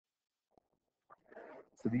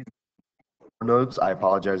So these notes, I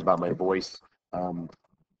apologize about my voice. Sounds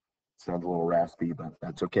a little raspy, but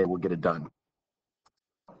that's okay. We'll get it done.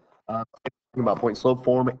 Talking about point slope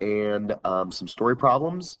form and some story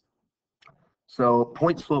problems. So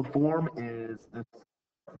point slope form is this: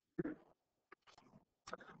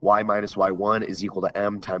 y minus y1 is equal to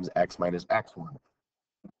m times x minus x1.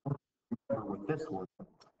 With this one,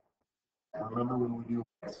 remember when we do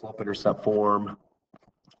slope intercept form,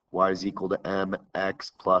 y is equal to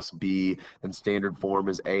mx plus b, and standard form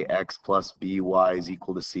is ax plus by is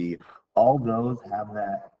equal to c. All those have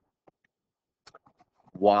that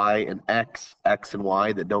y and x and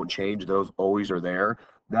y that don't change. Those always are there.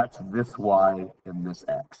 That's this y and this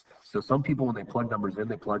x. So some people, when they plug numbers in,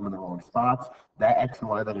 they plug them in the wrong spots. That x and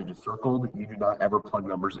y that I just circled, you do not ever plug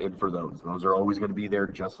numbers in for those. Those are always going to be there,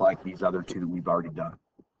 just like these other two that we've already done.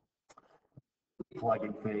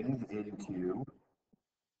 Plugging things into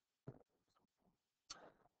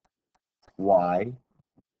y,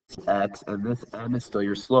 x, and this m is still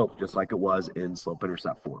your slope, just like it was in slope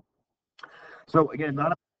intercept form. So again,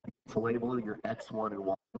 not to label your x1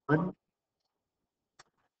 and y1.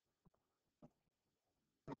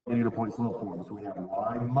 In a point slope form. So we have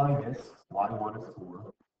y minus y1 is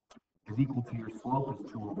 4 is equal to your slope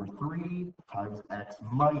is 2 over 3 times x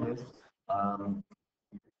minus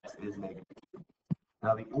x is negative 2.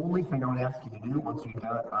 Now the only thing I would ask you to do once you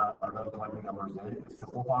got another plugging numbers in is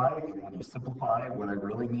simplify. And when you simplify, what I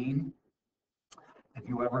really mean, if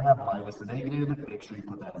you ever have minus a negative, make sure you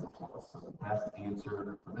put that as a plus. So the best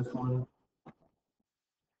answer for this one,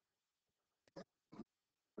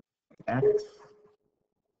 x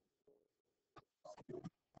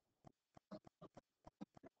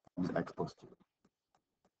is x plus 2.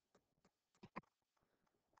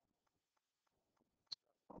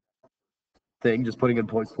 Thing, just putting in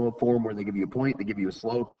point slope form where they give you a point, they give you a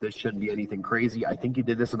slope. This shouldn't be anything crazy. I think you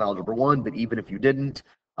did this in algebra 1, but even if you didn't,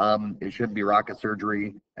 it shouldn't be rocket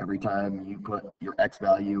surgery. Every time you put your x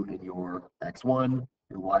value in your x1,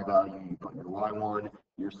 your y value, you put your y1,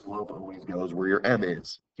 your slope always goes where your m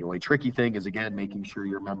is. The only tricky thing is, again, making sure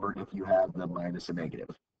you remember if you have the minus and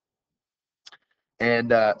negative.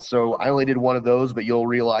 And so I only did one of those, but you'll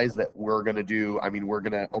realize that we're going to do, we're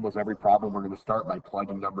going to, almost every problem, we're going to start by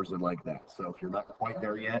plugging numbers in like that. So if you're not quite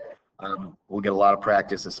there yet, we'll get a lot of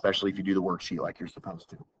practice, especially if you do the worksheet like you're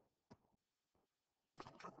supposed to.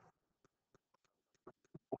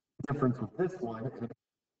 Difference with this one,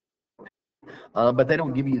 but they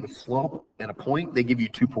don't give you the slope and a point, they give you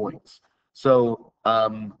 2 points. So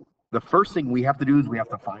the first thing we have to do is we have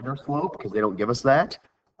to find our slope, because they don't give us that.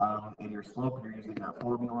 And your slope, you're using that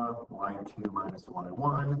formula, y2 minus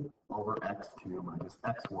y1 over x2 minus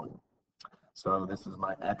x1. So this is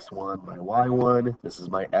my x1, my y1. This is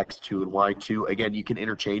my x2 and y2. Again, you can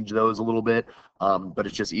interchange those a little bit, but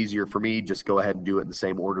it's just easier for me. Just go ahead and do it in the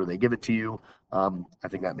same order they give it to you. I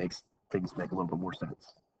think that makes things make a little bit more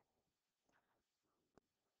sense.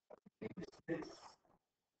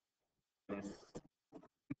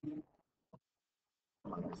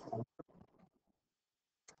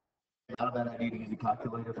 Not a bad idea to use a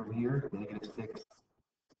calculator from here. Negative 6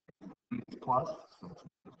 plus, so it's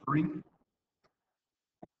 3.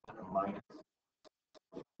 Minus.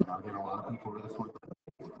 I'll get a lot of people for this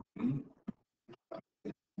one.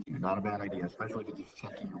 Not a bad idea, especially if you're just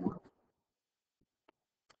checking your work.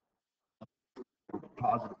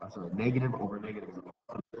 Positive, negative over negative is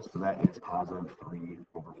positive, so that is positive 3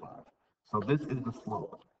 over 5. So this is the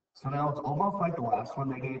slope. So now it's almost like the last one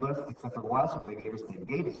they gave us, except for the last one they gave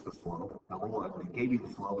us the slope. Number one, they gave you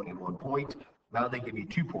the slope and 1 point. Now they give you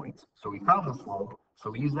 2 points. So we found the slope,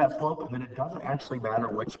 so we use that slope, and then it doesn't actually matter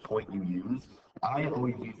which point you use. I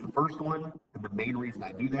always use the first one, and the main reason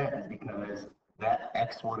I do that is because that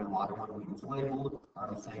x1 and y1 we just labeled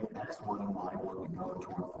are the same x1 and y1 we go to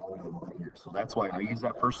our formula over here. So that's why I use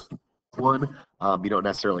that first one. You don't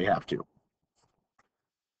necessarily have to.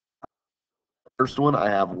 First one, I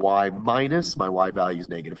have y minus, my y value is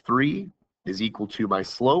negative 3, is equal to my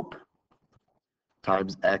slope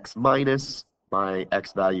times x minus, my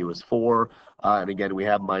x value is 4. And again, we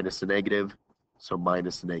have minus a negative, so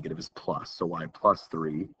minus a negative is plus. So y plus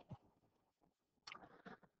 3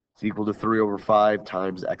 is equal to 3 over 5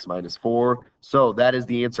 times x minus 4. So that is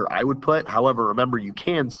the answer I would put. However, remember, you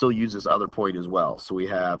can still use this other point as well. So we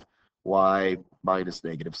have y minus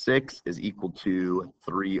negative 6 is equal to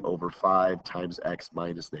 3 over 5 times x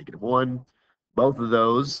minus negative 1. Both of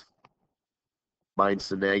those, minus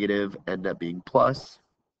and negative, end up being plus.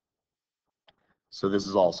 So this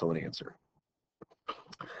is also an answer.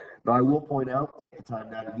 Now, I will point out, take the time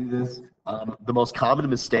now to do this, the most common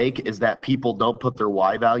mistake is that people don't put their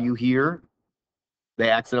y value here they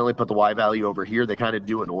accidentally put the y value over here. They kind of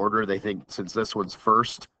do it in order. They think since this one's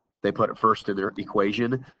first, they put it first in their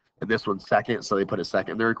equation, and this one's second, so they put it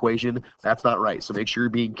second in their equation. That's not right. So make sure you're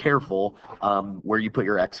being careful where you put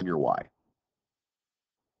your x and your y.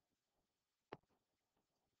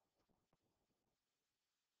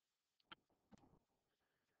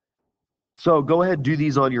 So go ahead and do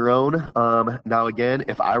these on your own. Now again,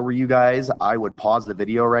 if I were you guys, I would pause the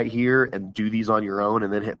video right here and do these on your own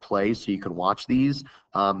and then hit play so you can watch these.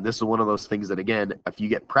 This is one of those things that, again, if you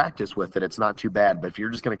get practice with it, it's not too bad. But if you're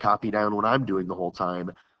just going to copy down what I'm doing the whole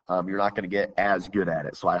time, you're not going to get as good at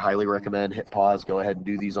it. So I highly recommend hit pause, go ahead and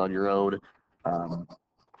do these on your own.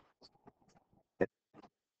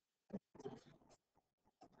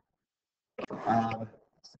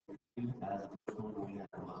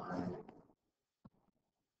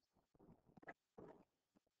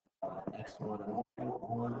 X1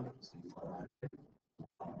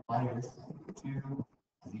 minus 2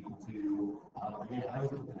 is equal to, again, I always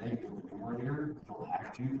put the negative in the numerator, you don't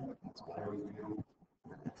have to, that's what I always do.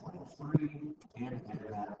 That's minus 3, and again,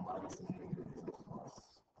 that minus negative is plus.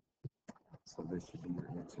 So this should be your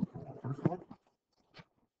answer for that first one.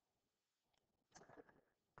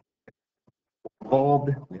 Involved,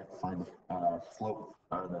 we have to find the slope,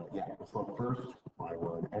 the slope first,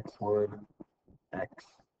 y1, x1,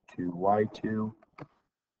 x2, y2,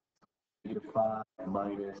 negative 5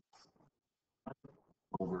 minus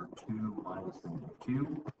over 2 minus negative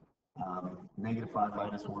 2. Negative 5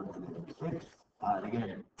 minus 1 is negative 6. And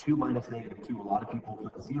again, 2 minus negative 2, a lot of people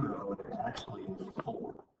put 0, but it actually is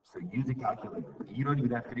 4. So use a calculator. You don't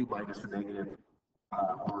even have to do minus or negative,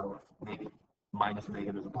 or minus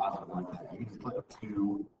negative is a positive like that. You can just put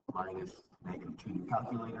 2 minus negative 2 in your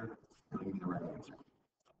calculator, it'll give you the right answer.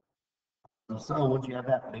 So once you have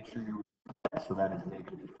that, make sure you, so that is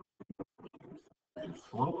negative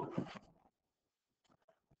slope.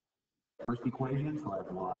 First equation, so I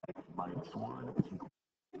have y minus 1 is equal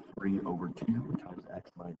to 3 over 2 times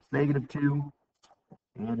x minus negative 2.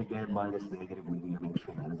 And again, minus negative, we need to make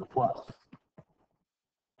sure that is a plus.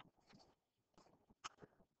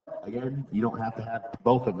 Again, you don't have to have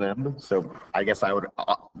both of them, so I guess I would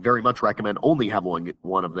very much recommend only have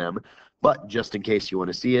one of them. But just in case you want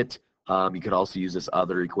to see it, you could also use this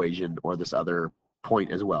other equation or this other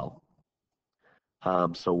point as well.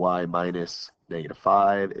 So y minus negative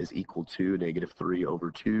 5 is equal to negative 3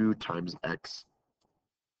 over 2 times x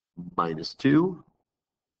minus 2.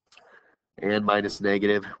 And minus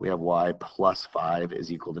negative, we have y plus 5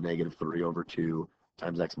 is equal to negative 3 over 2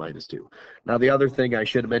 times x minus 2. Now, the other thing I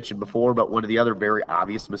should have mentioned before, but one of the other very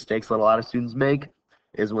obvious mistakes that a lot of students make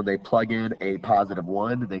is when they plug in a positive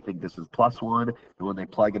 1, they think this is plus 1, and when they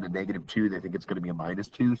plug in a negative 2, they think it's going to be a minus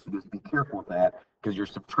 2, so just be careful with that because you're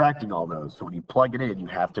subtracting all those. So when you plug it in, you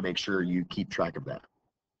have to make sure you keep track of that.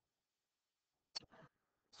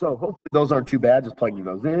 So hopefully those aren't too bad, just plugging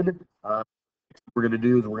those in. We're going to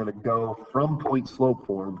do is we're going to go from point slope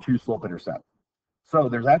form to slope intercept. So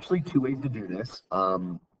there's actually two ways to do this.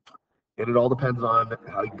 And it all depends on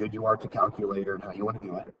how good you are at the calculator and how you want to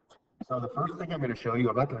do it. So the first thing I'm going to show you,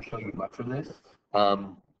 I'm not going to show you much of this,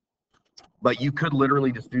 but you could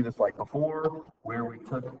literally just do this like before, where we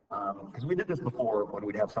took, because we did this before when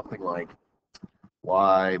we'd have something like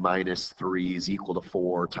y minus 3 is equal to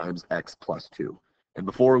 4 times x plus 2. And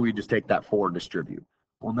before we just take that 4 and distribute.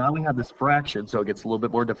 Well, now we have this fraction, so it gets a little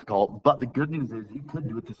bit more difficult. But the good news is you could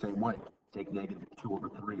do it the same way. Take negative 2 over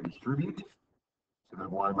 3 and distribute. So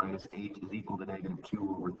then y minus 8 is equal to negative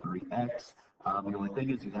 2 over 3x. The only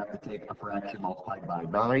thing is you have to take a fraction multiplied by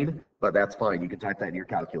 9, but that's fine. You can type that in your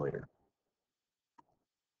calculator.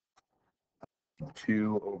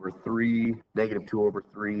 2 over 3, negative 2 over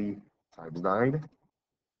 3 times 9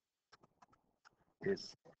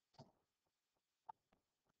 is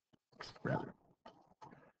 6, rather.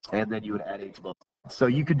 And then you would add 8 to both. So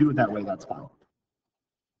you could do it that way, that's fine.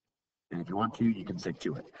 And if you want to, you can stick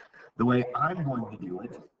to it. The way I'm going to do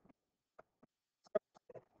it,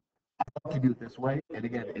 I like to do it this way. And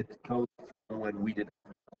again, it's code when we did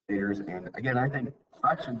calculators. And again, I think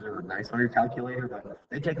fractions are nice on your calculator, but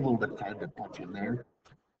they take a little bit of time to punch in there.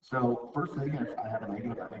 So first thing is I have a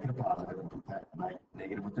negative, I make it a positive, and put that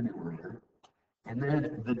negative with the numerator. And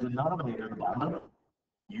then the denominator, the bottom,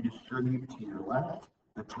 you distribute to your left.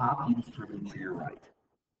 The top, you distribute to your right.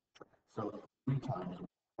 So 3 times.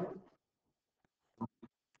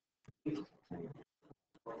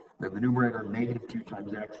 Then the numerator, negative 2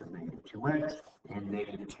 times x is negative 2x, and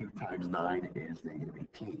negative 2 times 9 is negative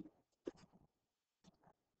 18.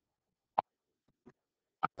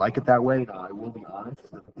 I like it that way. Now, I will be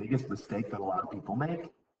honest, the biggest mistake that a lot of people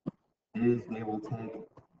make is they will take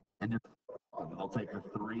and just they'll take the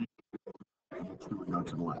 3 and the 2 and go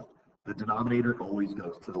to the left. The denominator always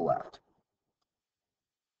goes to the left.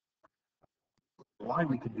 Why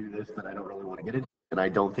we can do this, but I don't really want to get into, and I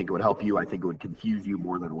don't think it would help you. I think it would confuse you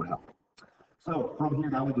more than it would help. So from here,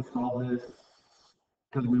 now we just solve this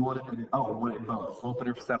because we want it in, we want it in both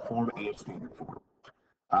slope-intercept form and standard form.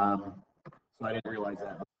 So I didn't realize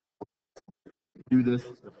that. Do this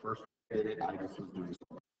the first I did it, I just was doing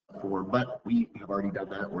form, but we have already done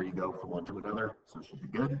that where you go from one to another, so it should be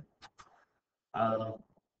good.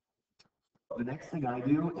 The next thing I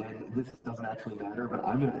do, and this doesn't actually matter, but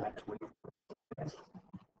I'm going to add 20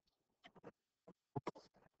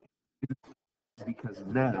 because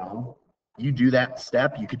now you do that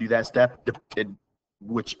step, you could do that step in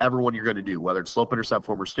whichever one you're going to do, whether it's slope intercept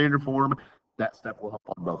form or standard form, that step will help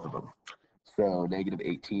on both of them. So negative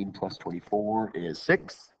 18 plus 24 is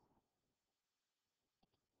 6.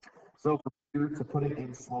 So from here to put it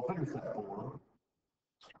in slope intercept form,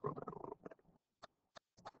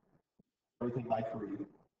 everything by 3.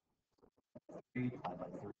 3 divided by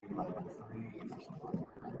 3 divided by 3.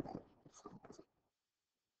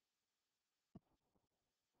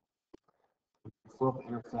 Slope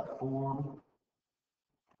intercept form.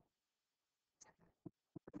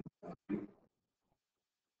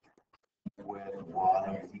 With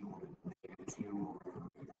y is equal to negative 2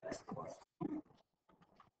 x plus 2.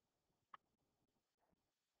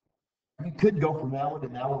 You could go from that one to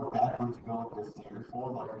now we're backwards going to the standard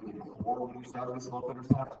form like we did before when we started with slope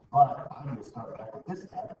intercept, but I'm going to start back with this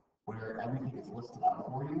step where everything is listed out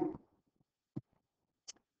for you.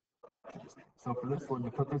 So for this one,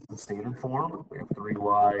 to put this in standard form, we have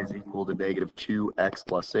 3y is equal to negative 2x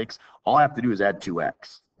plus 6. All I have to do is add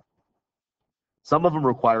 2x. Some of them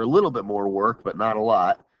require a little bit more work, but not a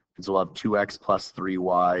lot. And so we'll have 2x plus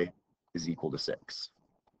 3y is equal to 6.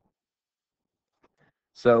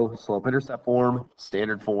 So slope intercept form,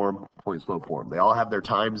 standard form, point slope form. They all have their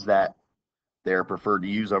times that they're preferred to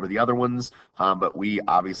use over the other ones, but we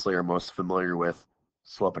obviously are most familiar with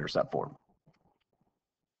slope intercept form.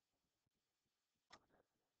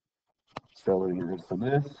 So here's some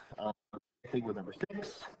of this. Thing with number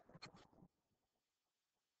 6.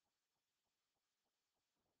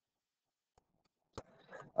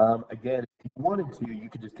 Again, if you wanted to, you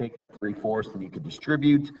could just take 3/4 and you could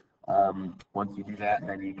distribute. Once you do that,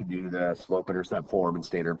 then you can do the slope intercept form and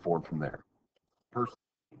standard form from there.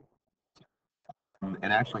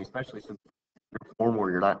 And actually, especially since form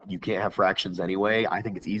where you can't have fractions anyway, I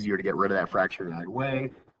think it's easier to get rid of that fraction right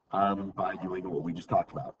away by doing what we just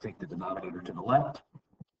talked about. Take the denominator to the left,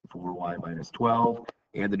 4y minus 12,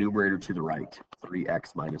 and the numerator to the right,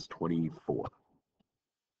 3x minus 24.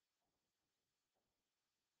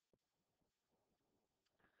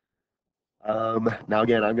 Now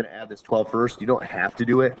again, I'm going to add this 12 first. You don't have to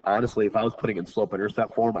do it. Honestly, if I was putting in slope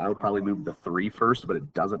intercept form, I would probably move the 3 first, but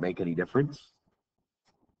it doesn't make any difference.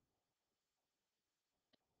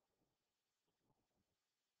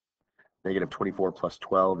 Negative 24 plus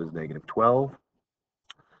 12 is negative 12.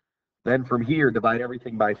 Then from here, divide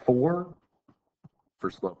everything by 4 for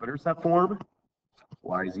slope intercept form.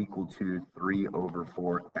 Y is equal to 3 over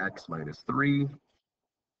 4x minus 3.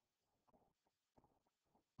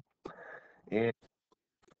 And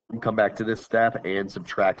come back to this step and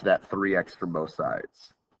subtract that 3x from both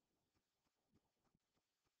sides.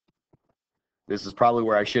 This is probably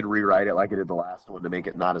where I should rewrite it like I did the last one to make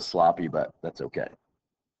it not as sloppy, but that's okay.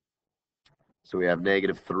 So we have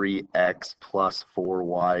negative 3x plus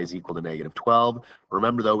 4y is equal to negative 12.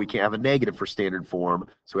 Remember, though, we can't have a negative for standard form,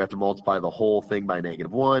 so we have to multiply the whole thing by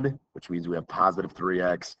negative 1, which means we have positive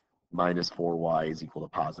 3x minus 4y is equal to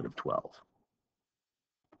positive 12.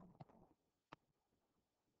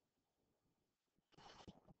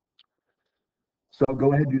 So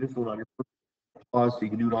go ahead and do this one on your pause so you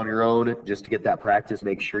can do it on your own just to get that practice.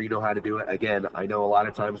 Make sure you know how to do it. Again, I know a lot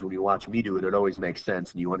of times when you watch me do it, it always makes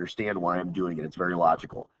sense and you understand why I'm doing it. It's very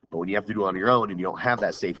logical. But when you have to do it on your own and you don't have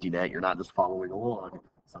that safety net, you're not just following along,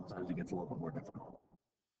 sometimes it gets a little bit more difficult.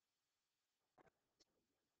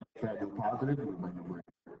 Try to do positive with my number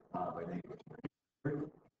by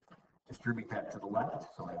negative. Distribute that to the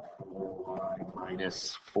left. So I have 4y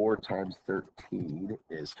minus 4 times 13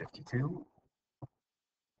 is 52.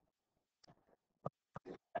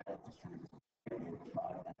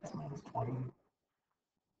 5x minus 20.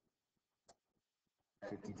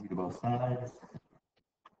 52 to both sides.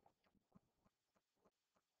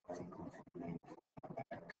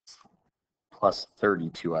 Plus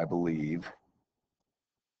 32, I believe.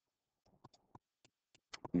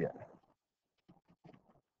 Yeah.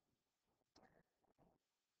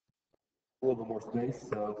 A little bit more space,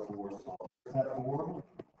 so for that form,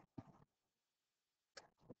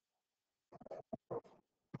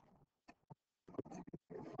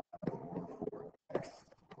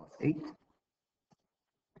 8.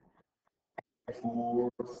 For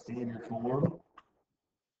standard form,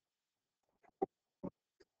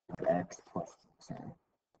 x plus, sorry,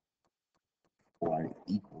 y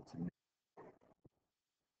equal to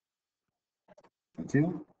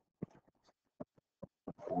 2.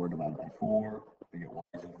 4 divided by 4, we get y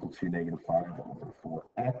is equal to negative 5 over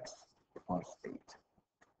 4x plus 8.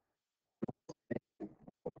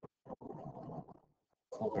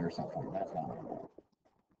 Slope intercept form, that's not what I want.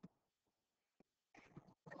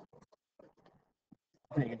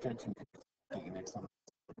 Paying attention to taking next some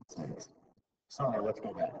mistakes. Sorry, let's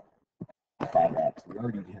go back. 5x. We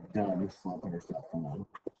already have done this slope intercept form.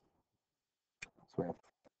 So we have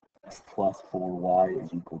x plus 4y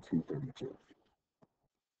is equal to 32.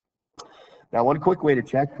 Now, one quick way to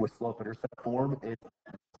check with slope intercept form is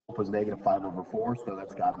slope was negative 5 over 4, so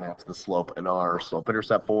that's got to match the slope in our slope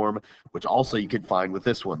intercept form, which also you could find with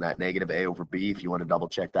this one, that negative a over b, if you want to double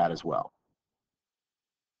check that as well.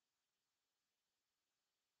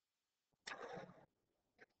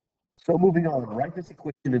 So moving on, write this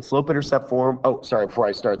equation in slope intercept form. Oh, sorry, before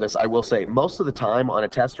I start this, I will say most of the time on a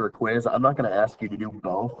test or a quiz, I'm not going to ask you to do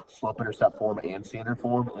both slope intercept form and standard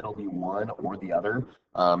form. It'll be one or the other.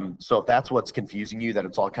 So if that's what's confusing you, that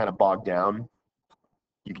it's all kind of bogged down,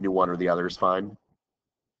 you can do one or the other is fine.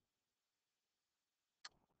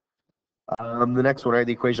 The next one, right?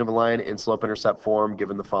 The equation of a line in slope intercept form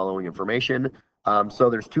given the following information. So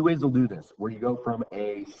there's two ways to do this, where you go from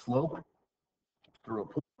a slope through a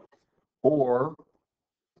point or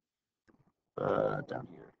down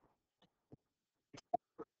here.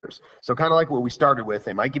 So kind of like what we started with,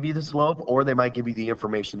 they might give you the slope or they might give you the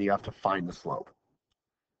information that you have to find the slope.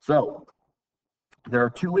 So there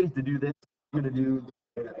are two ways to do this. I'm going to do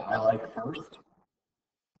the way that I like first.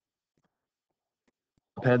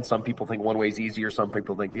 Depends. Some people think one way is easier. Some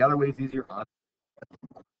people think the other way is easier.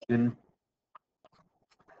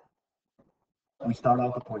 We start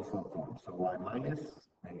off with point slope form. So y minus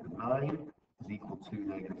negative 9 is equal to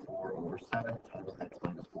negative 4 over 7 times x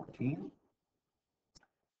minus 14.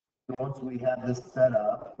 Once we have this set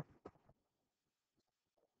up,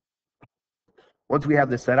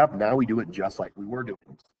 now we do it just like we were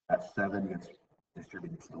doing. That 7 gets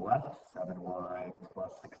distributed to the left, 7y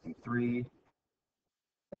plus 63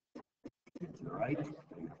 to the right,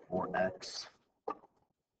 4x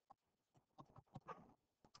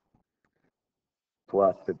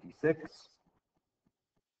plus 56.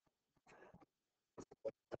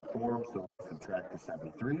 Form, so let's subtract the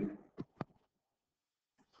 73.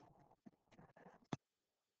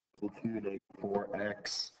 Equal to negative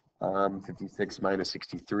 4x. 56 minus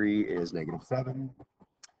 63 is negative 7.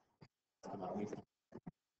 So y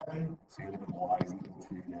is equal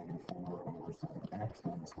to negative 4 over 7x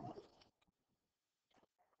minus 1.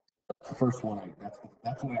 That's the first one. That's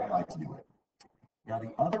the way I like to do it. Now,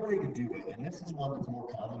 the other way to do it, and this is one that's more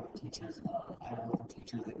common with teachers, I know for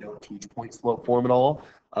teachers that don't teach point slope form at all.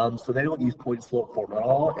 So they don't use point slope form at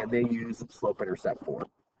all, and they use slope intercept form.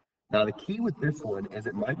 Now, the key with this one is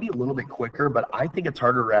it might be a little bit quicker, but I think it's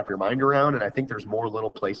harder to wrap your mind around, and I think there's more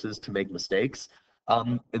little places to make mistakes.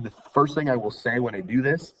 And the first thing I will say when I do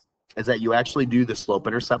this is that you actually do the slope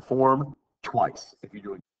intercept form twice if you're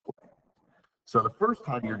doing it. So the first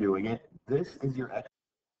time you're doing it, this is your x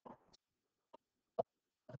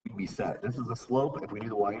be set. This is the slope. If we do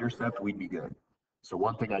the y-intercept, we'd be good. So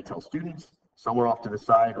one thing I tell students, somewhere off to the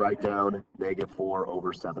side, write down negative 4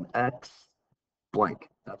 over 7x blank.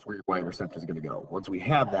 That's where your y-intercept is going to go. Once we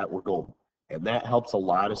have that, we're golden. And that helps a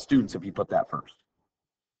lot of students if you put that first.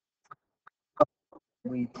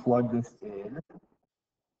 We plug this in.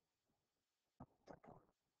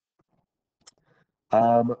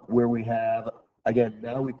 Where we have, again,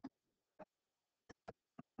 now we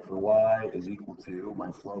for y is equal to,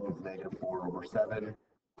 my slope is negative 4 over 7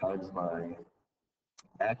 times my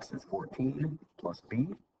x is 14 plus b.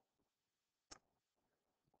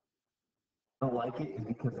 I don't like it is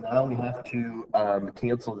because now we have to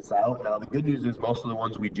cancel this out. Now, the good news is most of the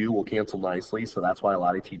ones we do will cancel nicely, so that's why a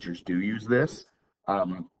lot of teachers do use this.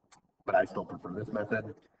 But I still prefer this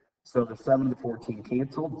method. So the 7 to 14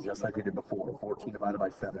 canceled, just like we did before. 14 divided by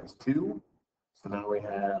 7 is 2. So now we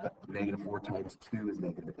have negative 4 times 2 is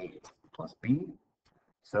negative 8 plus b.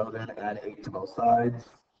 So then add 8 to both sides.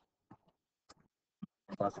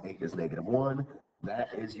 Plus 8 is negative 1. That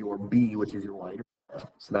is your b, which is your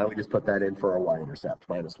y-intercept. So now we just put that in for our y-intercept,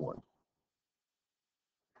 minus 1.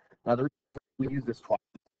 Now we use this twice.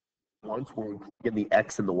 Once when we plug in the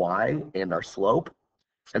x and the y and our slope.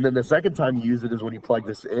 And then the second time you use it is when you plug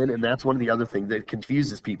this in, and that's one of the other things that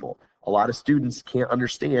confuses people. A lot of students can't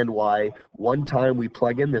understand why one time we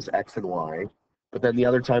plug in this x and y, but then the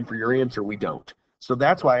other time for your answer, we don't. So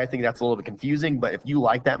that's why I think that's a little bit confusing. But if you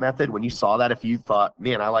like that method, when you saw that, if you thought,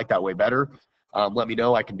 man, I like that way better, let me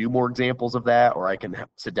know. I can do more examples of that, or I can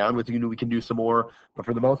sit down with you and we can do some more. But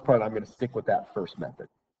for the most part, I'm going to stick with that first method.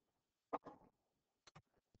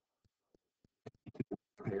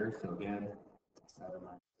 Here, so again, 7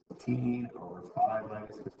 minus 15 over 5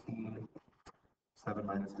 minus 15. 7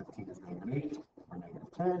 minus 15 is -8, or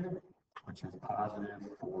 -10, which is positive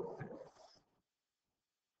 4/5.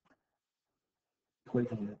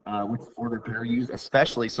 Equation, which ordered pair use,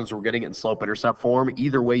 especially since we're getting it in slope-intercept form.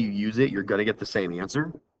 Either way you use it, you're going to get the same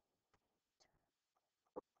answer.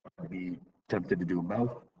 I'd be tempted to do them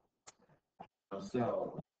both.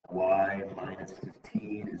 So y minus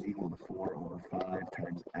 15 is equal to 4 over 5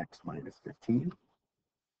 times x minus 15.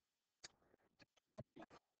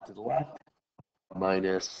 To the left,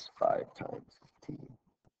 minus 5 times 15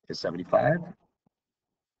 is 75.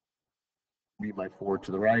 Read my 4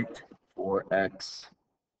 to the right, 4x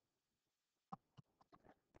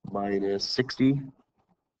minus 60,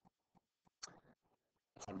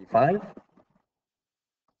 75.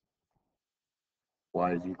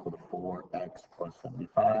 Y is equal to 4x plus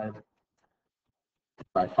 75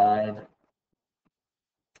 by 5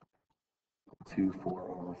 to 4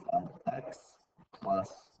 over 5x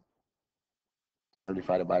plus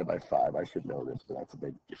 75 divided by 5. I should know this, but that's a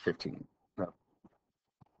big 15. No.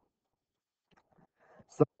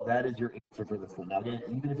 So that is your answer for this one. Now, again,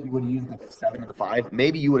 even if you would have used the 7 to the 5,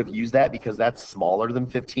 maybe you would have used that because that's smaller than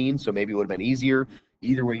 15, so maybe it would have been easier.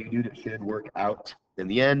 Either way you do it should work out in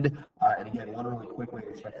the end. And again, one really quick way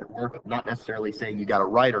to check your work, not necessarily saying you got it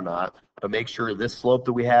right or not, but make sure this slope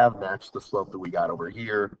that we have matches the slope that we got over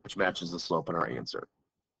here, which matches the slope in our answer.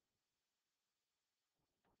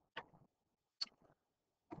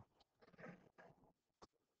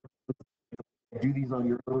 Do these on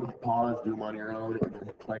your own, pause, do them on your own, and then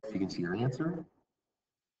hit play so you can see your answer.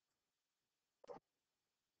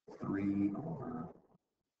 3 over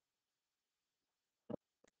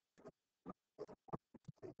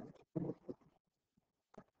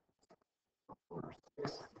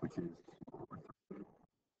 6, which is 2 over 3.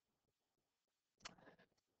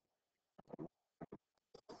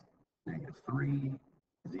 -3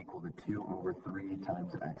 is equal to 2 over 3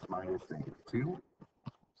 times x minus -2.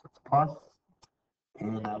 So it's plus.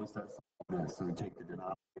 And now we start this. So we take the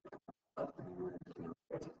denominator and we do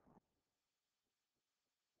it.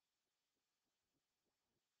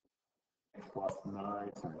 X plus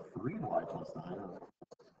 9, sorry, 3y plus 9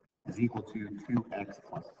 is equal to 2x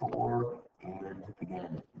plus 4. And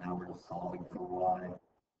again, now we're just solving for y.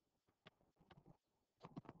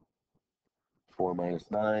 4 minus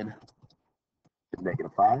 9 is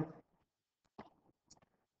 -5.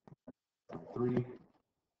 3.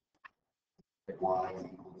 Y is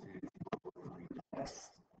equal to 3x.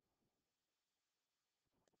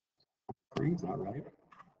 3, is that right?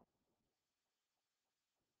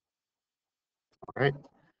 All right.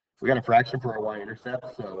 We got a fraction for our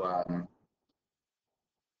y-intercept, so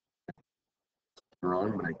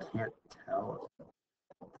wrong, but I can't tell.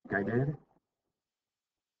 I think I did.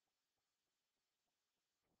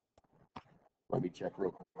 Let me check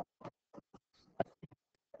real quick.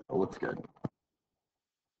 Oh, looks good.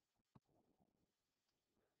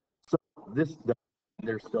 So this,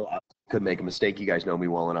 there's still, I could make a mistake. You guys know me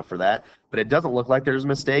well enough for that, but it doesn't look like there's a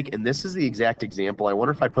mistake. And this is the exact example. I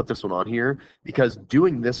wonder if I put this one on here because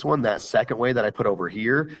doing this one, that second way that I put over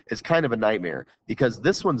here is kind of a nightmare because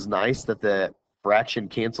this one's nice that the fraction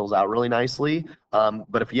cancels out really nicely.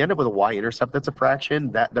 But if you end up with a y-intercept that's a fraction,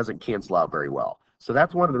 that doesn't cancel out very well. So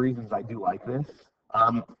that's one of the reasons I do like this.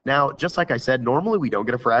 Now, just like I said, normally we don't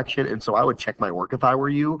get a fraction, and so I would check my work if I were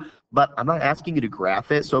you, but I'm not asking you to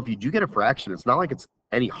graph it. So if you do get a fraction, it's not like it's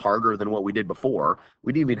any harder than what we did before.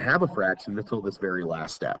 We didn't even have a fraction until this very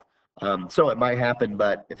last step. So it might happen,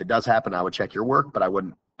 but if it does happen, I would check your work, but I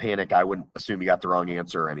wouldn't panic. I wouldn't assume you got the wrong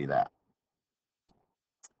answer or any of that.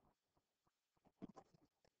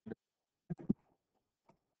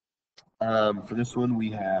 For this one,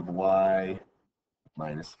 we have y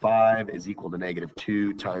minus 5 is equal to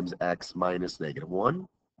 -2 times x minus -1.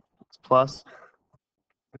 It's plus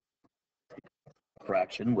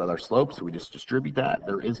fraction with our slope, so we just distribute that.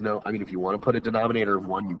 There is no, I mean, if you want to put a denominator of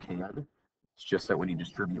 1, you can. It's just that when you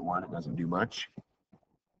distribute 1, it doesn't do much.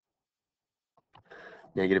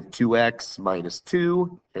 -2x minus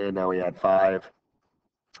 2, and now we add 5.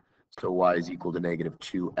 So y is equal to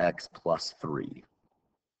 -2x plus 3.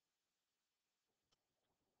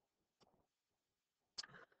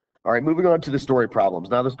 All right, moving on to the story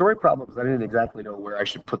problems. Now, the story problems, I didn't exactly know where I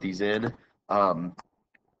should put these in.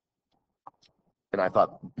 and I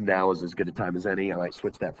thought now is as good a time as any. I might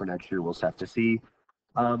switch that for next year. We'll just have to see.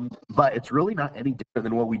 But it's really not any different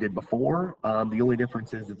than what we did before. The only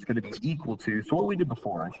difference is it's going to be equal to, so what we did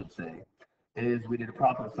before, I should say, is we did a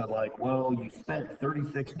prop that said like, well, you spent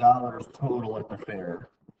 $36 total at the fair,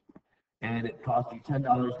 and it cost you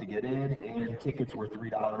 $10 to get in, and tickets were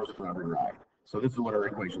 $3 for every ride. So this is what our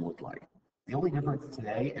equation looked like. The only difference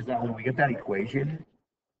today is that when we get that equation,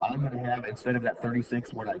 I'm going to have, instead of that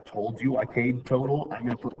 36, what I told you I paid total, I'm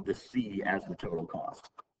going to put the C as the total cost.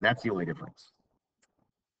 That's the only difference.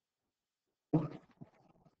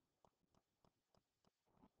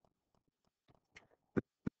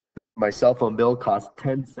 My cell phone bill costs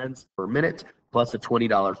 10 cents per minute plus a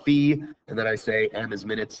 $20 fee. And then I say M is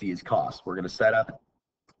minutes, C is cost. We're going to set up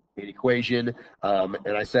an equation.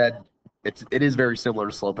 And I said it is very similar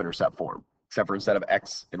to slope intercept form, except for instead of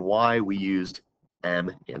X and Y, we used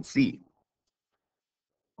M and C.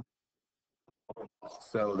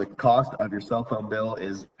 So the cost of your cell phone bill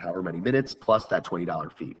is however many minutes plus that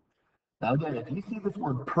 $20 fee. Now again, if you see this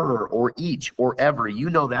word per or each or every,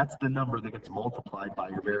 you know that's the number that gets multiplied by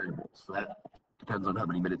your variables. So that depends on how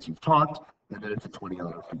many minutes you've talked, and then it's a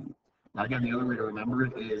 $20 fee. Now again, the other way to remember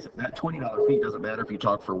it is that $20 fee doesn't matter if you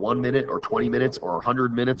talk for 1 minute or 20 minutes or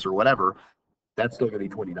 100 minutes or whatever, that's still going to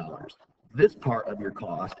be $20. This part of your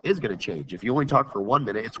cost is going to change. If you only talk for 1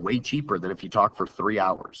 minute, it's way cheaper than if you talk for 3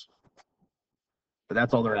 hours. But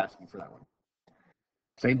that's all they're asking for that one.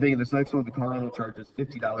 Same thing in this next one, the car rental charges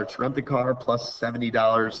 $50 to rent the car plus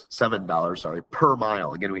 $7 per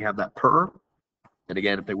mile. Again, we have that per. And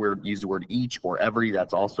again, if they were use the word each or every,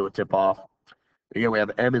 that's also a tip off. Again, we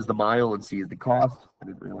have M is the mile and C is the cost. I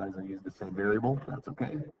didn't realize I used the same variable. That's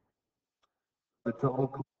okay. The total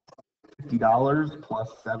cost $50 plus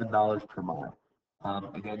 $7 per mile.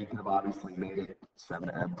 Again, you could have obviously made it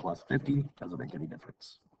 7M plus 50. Doesn't make any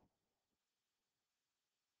difference.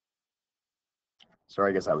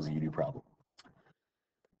 Sorry, I guess that was a UDO problem.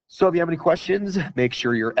 So if you have any questions, make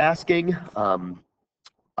sure you're asking. I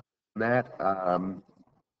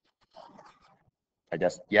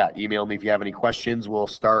guess, yeah, email me if you have any questions. We'll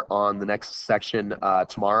start on the next section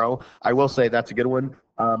tomorrow. I will say that's a good one.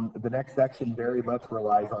 The next section very much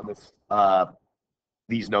relies on this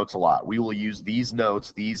these notes a lot. We will use these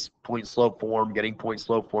notes, these point slope form, getting point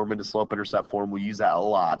slope form into slope intercept form. We'll use that a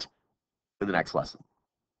lot for the next lesson.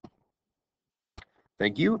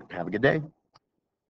 Thank you. Have a good day.